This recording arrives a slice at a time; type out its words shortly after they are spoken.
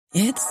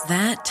It's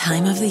that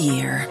time of the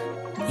year.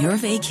 Your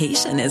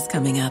vacation is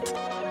coming up.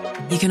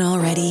 You can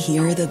already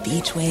hear the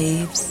beach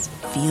waves,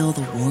 feel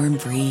the warm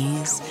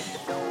breeze,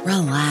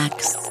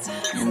 relax,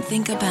 and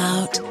think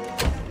about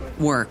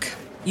work.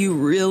 You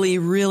really,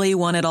 really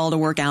want it all to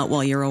work out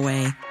while you're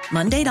away.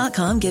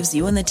 Monday.com gives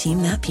you and the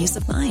team that peace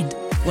of mind.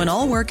 When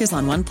all work is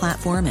on one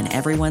platform and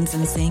everyone's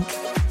in sync,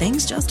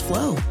 things just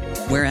flow.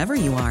 Wherever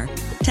you are,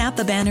 tap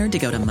the banner to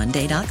go to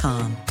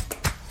Monday.com.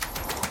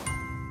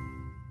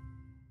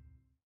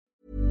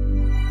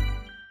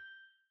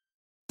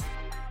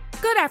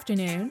 Good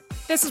afternoon.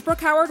 This is Brooke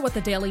Howard with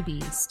The Daily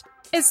Beast.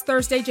 It's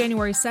Thursday,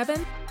 January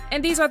 7th,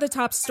 and these are the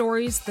top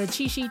stories the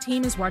Chi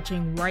team is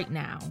watching right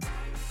now.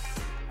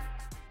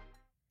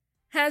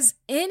 Has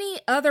any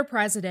other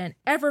president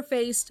ever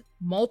faced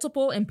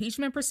multiple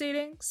impeachment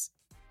proceedings?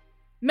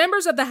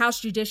 Members of the House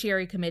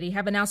Judiciary Committee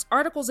have announced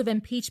articles of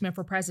impeachment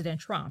for President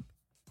Trump.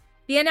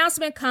 The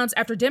announcement comes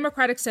after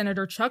Democratic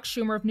Senator Chuck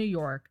Schumer of New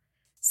York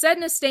said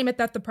in a statement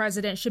that the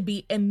president should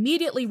be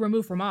immediately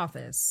removed from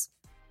office,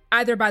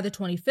 either by the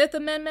 25th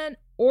Amendment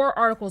or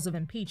articles of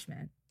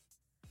impeachment.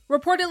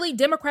 Reportedly,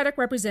 Democratic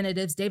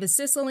Representatives David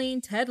Cicilline,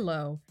 Ted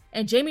Lowe,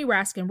 and Jamie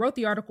Raskin wrote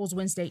the articles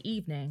Wednesday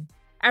evening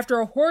after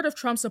a horde of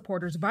Trump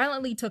supporters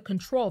violently took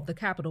control of the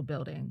Capitol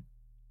building.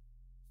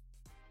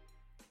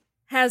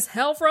 Has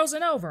hell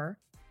frozen over?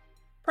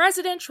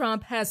 President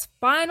Trump has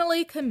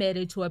finally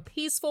committed to a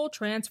peaceful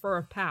transfer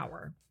of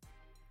power.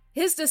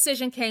 His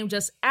decision came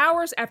just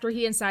hours after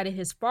he incited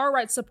his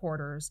far-right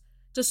supporters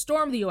to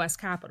storm the U.S.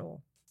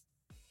 Capitol.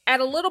 At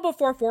a little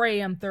before 4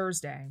 a.m.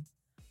 Thursday,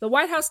 the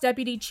White House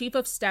Deputy Chief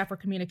of Staff for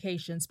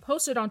Communications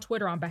posted on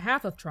Twitter on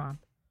behalf of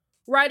Trump,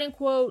 writing,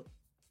 quote,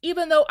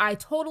 "Even though I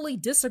totally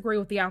disagree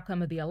with the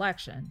outcome of the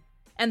election,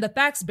 and the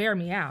facts bear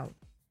me out,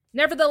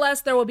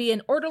 nevertheless, there will be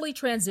an orderly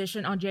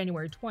transition on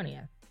January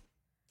 20th.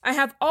 I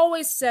have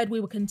always said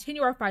we will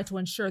continue our fight to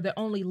ensure that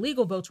only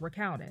legal votes were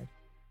counted.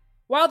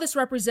 While this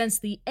represents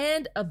the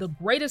end of the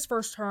greatest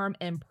first term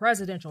in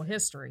presidential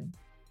history,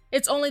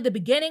 it's only the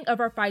beginning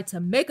of our fight to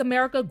make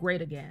America great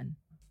again."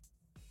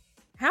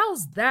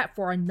 How's that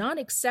for a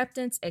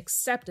non-acceptance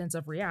acceptance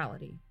of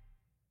reality?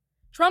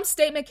 Trump's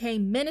statement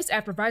came minutes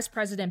after Vice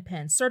President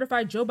Pence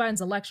certified Joe Biden's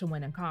election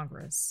win in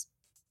Congress.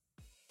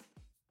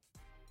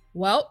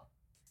 Well,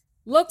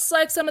 looks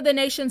like some of the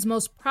nation's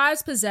most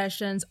prized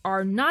possessions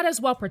are not as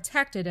well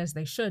protected as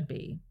they should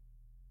be.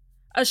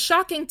 A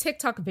shocking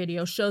TikTok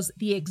video shows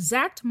the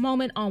exact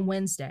moment on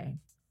Wednesday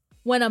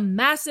when a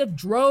massive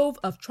drove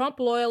of Trump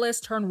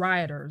loyalists turned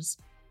rioters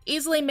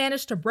easily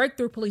managed to break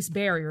through police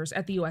barriers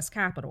at the U.S.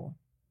 Capitol.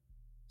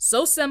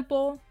 So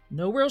simple,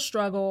 no real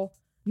struggle,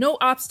 no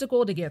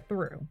obstacle to get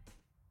through.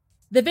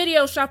 The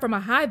video, shot from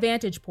a high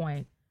vantage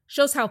point,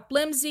 shows how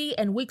flimsy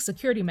and weak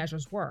security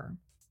measures were.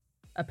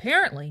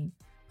 Apparently,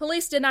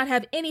 police did not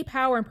have any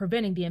power in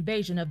preventing the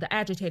invasion of the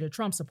agitated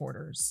Trump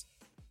supporters.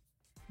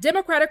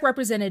 Democratic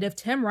Representative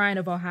Tim Ryan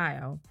of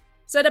Ohio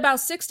said about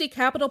 60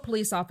 Capitol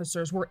police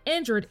officers were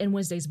injured in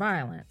Wednesday's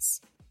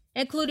violence,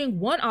 including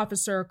one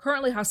officer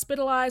currently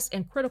hospitalized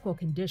in critical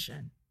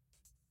condition.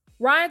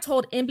 Ryan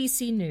told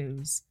NBC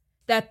News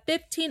that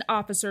 15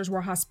 officers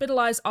were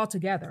hospitalized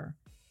altogether,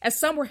 as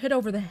some were hit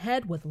over the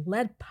head with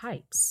lead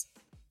pipes.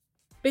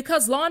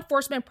 Because law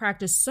enforcement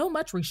practiced so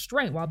much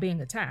restraint while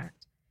being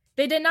attacked,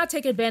 they did not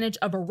take advantage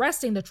of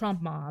arresting the Trump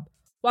mob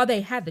while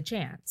they had the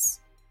chance.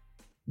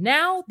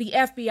 Now, the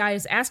FBI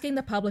is asking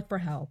the public for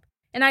help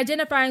in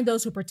identifying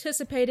those who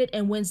participated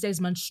in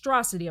Wednesday's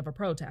monstrosity of a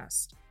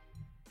protest.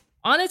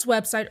 On its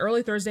website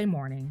early Thursday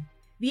morning,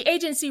 the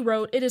agency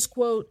wrote it is,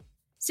 quote,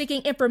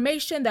 "seeking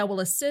information that will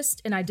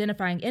assist in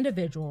identifying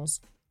individuals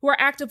who are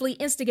actively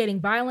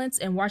instigating violence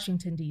in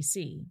Washington,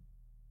 D.C.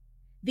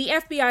 The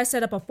FBI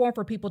set up a form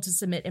for people to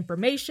submit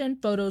information,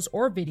 photos,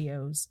 or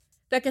videos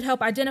that could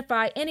help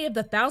identify any of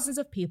the thousands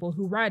of people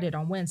who rioted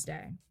on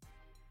Wednesday.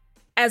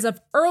 As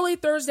of early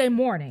Thursday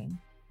morning,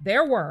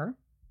 there were,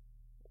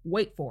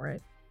 wait for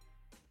it,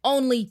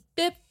 only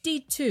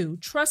 52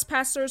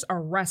 trespassers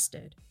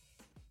arrested.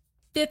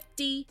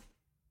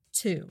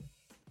 52.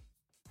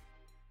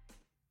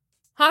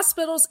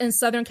 Hospitals in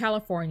Southern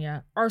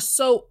California are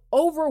so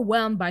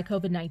overwhelmed by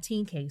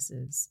COVID-19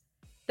 cases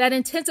that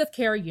intensive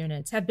care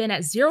units have been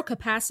at zero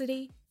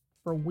capacity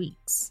for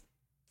weeks.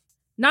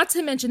 Not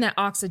to mention that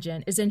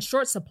oxygen is in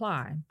short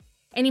supply,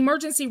 and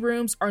emergency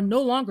rooms are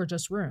no longer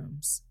just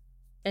rooms.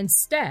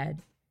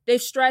 Instead,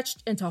 they've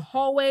stretched into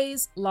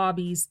hallways,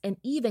 lobbies, and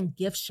even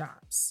gift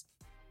shops.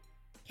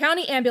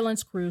 County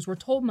ambulance crews were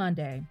told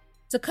Monday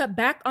to cut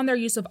back on their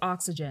use of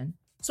oxygen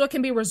so it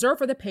can be reserved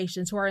for the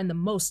patients who are in the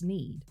most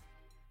need.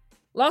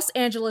 Los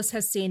Angeles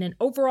has seen an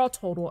overall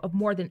total of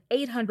more than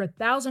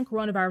 800,000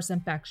 coronavirus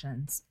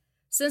infections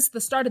since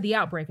the start of the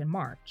outbreak in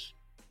March,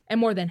 and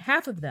more than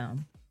half of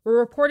them were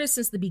reported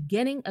since the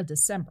beginning of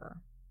December.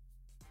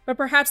 But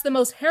perhaps the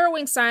most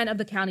harrowing sign of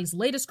the county's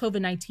latest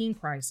COVID-19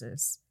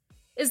 crisis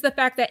is the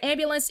fact that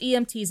ambulance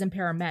EMTs and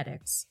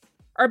paramedics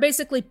are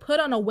basically put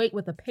on a wait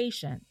with a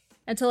patient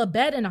until a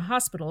bed in a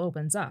hospital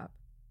opens up.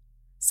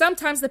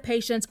 Sometimes the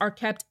patients are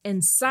kept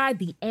inside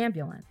the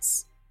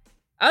ambulance.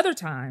 Other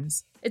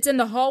times, it's in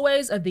the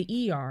hallways of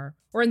the ER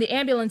or in the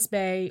ambulance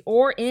bay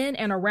or in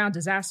and around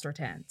disaster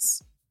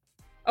tents.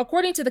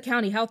 According to the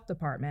county health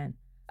department,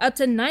 up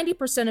to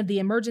 90% of the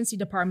emergency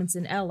departments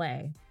in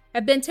LA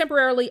have been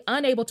temporarily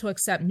unable to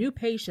accept new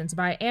patients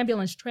via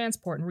ambulance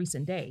transport in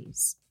recent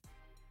days.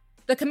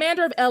 The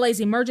commander of LA's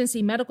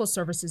Emergency Medical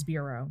Services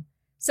Bureau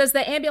says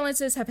that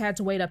ambulances have had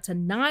to wait up to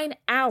 9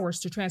 hours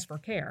to transfer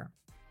care.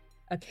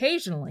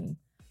 Occasionally,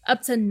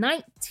 up to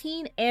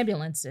 19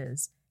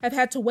 ambulances have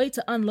had to wait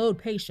to unload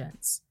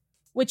patients,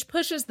 which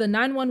pushes the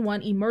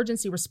 911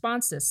 emergency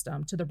response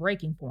system to the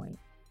breaking point.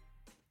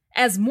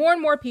 As more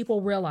and more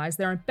people realize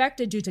they're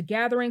infected due to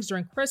gatherings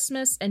during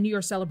Christmas and New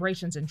Year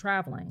celebrations and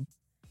traveling,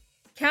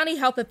 county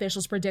health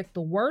officials predict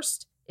the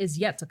worst is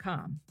yet to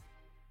come.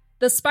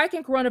 The spike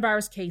in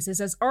coronavirus cases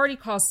has already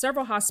caused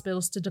several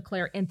hospitals to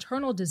declare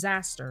internal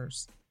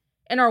disasters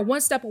and are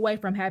one step away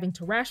from having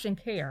to ration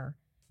care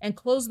and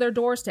close their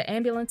doors to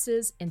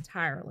ambulances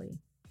entirely.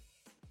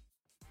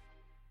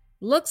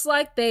 Looks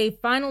like they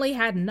finally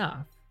had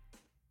enough,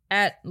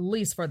 at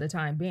least for the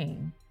time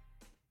being.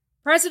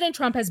 President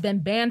Trump has been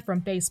banned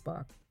from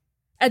Facebook,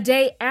 a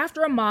day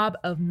after a mob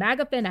of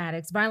MAGA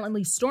fanatics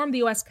violently stormed the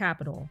U.S.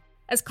 Capitol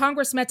as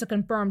Congress met to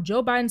confirm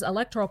Joe Biden's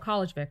Electoral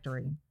College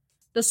victory.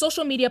 The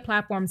social media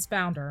platform's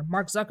founder,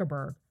 Mark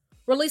Zuckerberg,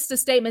 released a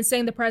statement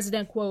saying the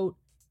president, quote,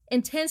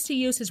 intends to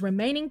use his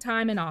remaining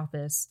time in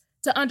office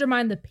to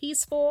undermine the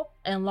peaceful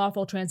and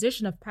lawful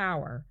transition of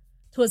power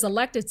to his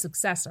elected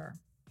successor.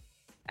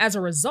 As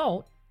a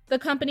result, the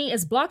company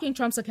is blocking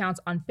Trump's accounts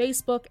on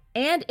Facebook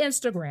and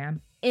Instagram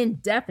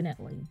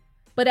indefinitely,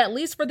 but at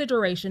least for the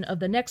duration of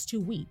the next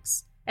 2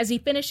 weeks, as he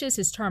finishes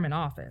his term in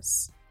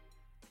office.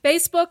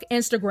 Facebook,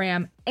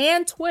 Instagram,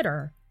 and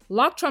Twitter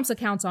locked Trump's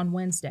accounts on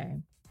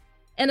Wednesday.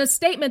 In a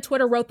statement,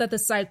 Twitter wrote that the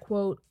site,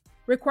 quote,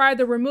 required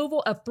the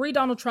removal of 3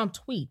 Donald Trump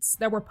tweets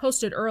that were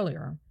posted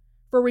earlier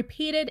for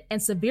repeated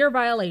and severe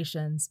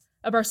violations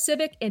of our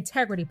civic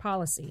integrity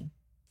policy.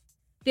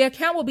 The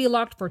account will be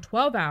locked for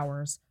 12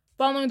 hours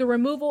following the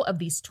removal of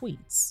these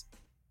tweets.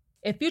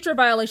 If future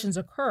violations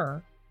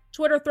occur,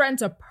 Twitter threatened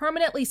to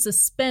permanently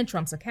suspend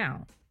Trump's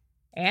account.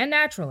 And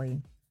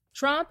naturally,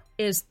 Trump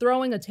is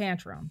throwing a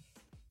tantrum.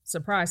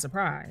 Surprise,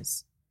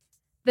 surprise.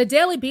 The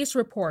Daily Beast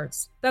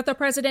reports that the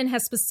president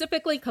has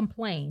specifically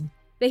complained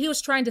that he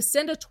was trying to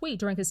send a tweet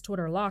during his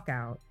Twitter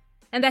lockout,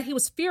 and that he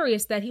was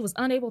furious that he was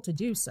unable to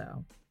do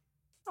so.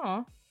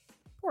 Aw,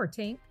 poor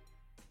Tink.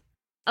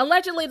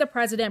 Allegedly, the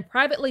president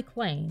privately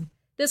claimed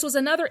this was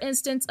another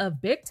instance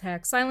of big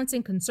tech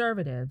silencing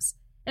conservatives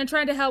and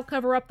trying to help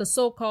cover up the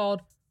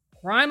so-called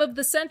crime of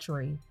the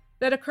century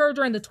that occurred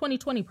during the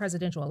 2020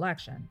 presidential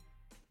election.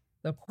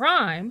 The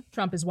crime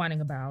Trump is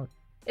whining about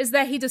is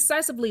that he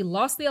decisively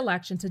lost the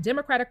election to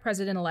Democratic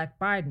President-elect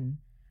Biden,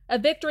 a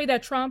victory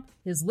that Trump,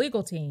 his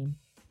legal team,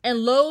 and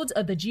loads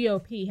of the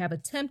GOP have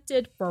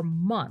attempted for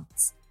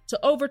months to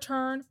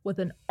overturn with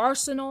an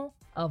arsenal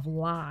of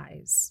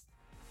lies.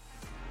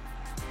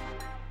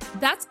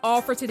 That's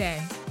all for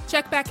today.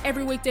 Check back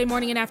every weekday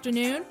morning and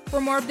afternoon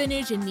for more of the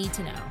news you need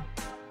to know.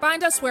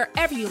 Find us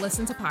wherever you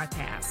listen to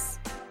podcasts.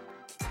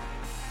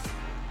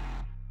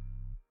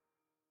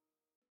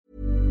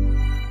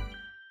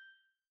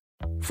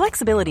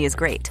 Flexibility is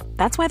great.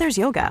 That's why there's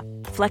yoga.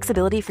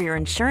 Flexibility for your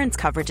insurance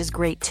coverage is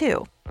great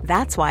too.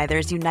 That's why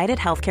there's United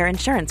Healthcare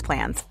Insurance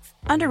Plans.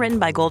 Underwritten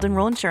by Golden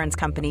Rule Insurance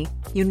Company,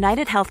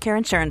 United Healthcare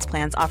Insurance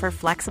Plans offer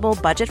flexible,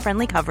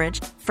 budget-friendly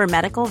coverage for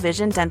medical,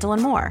 vision, dental,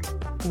 and more.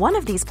 One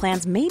of these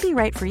plans may be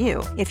right for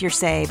you if you're,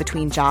 say,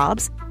 between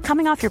jobs,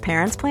 coming off your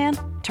parents' plan,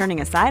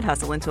 turning a side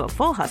hustle into a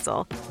full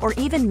hustle, or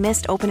even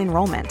missed open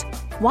enrollment.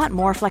 Want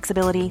more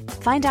flexibility?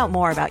 Find out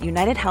more about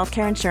United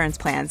Healthcare Insurance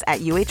Plans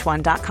at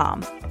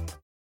UH1.com.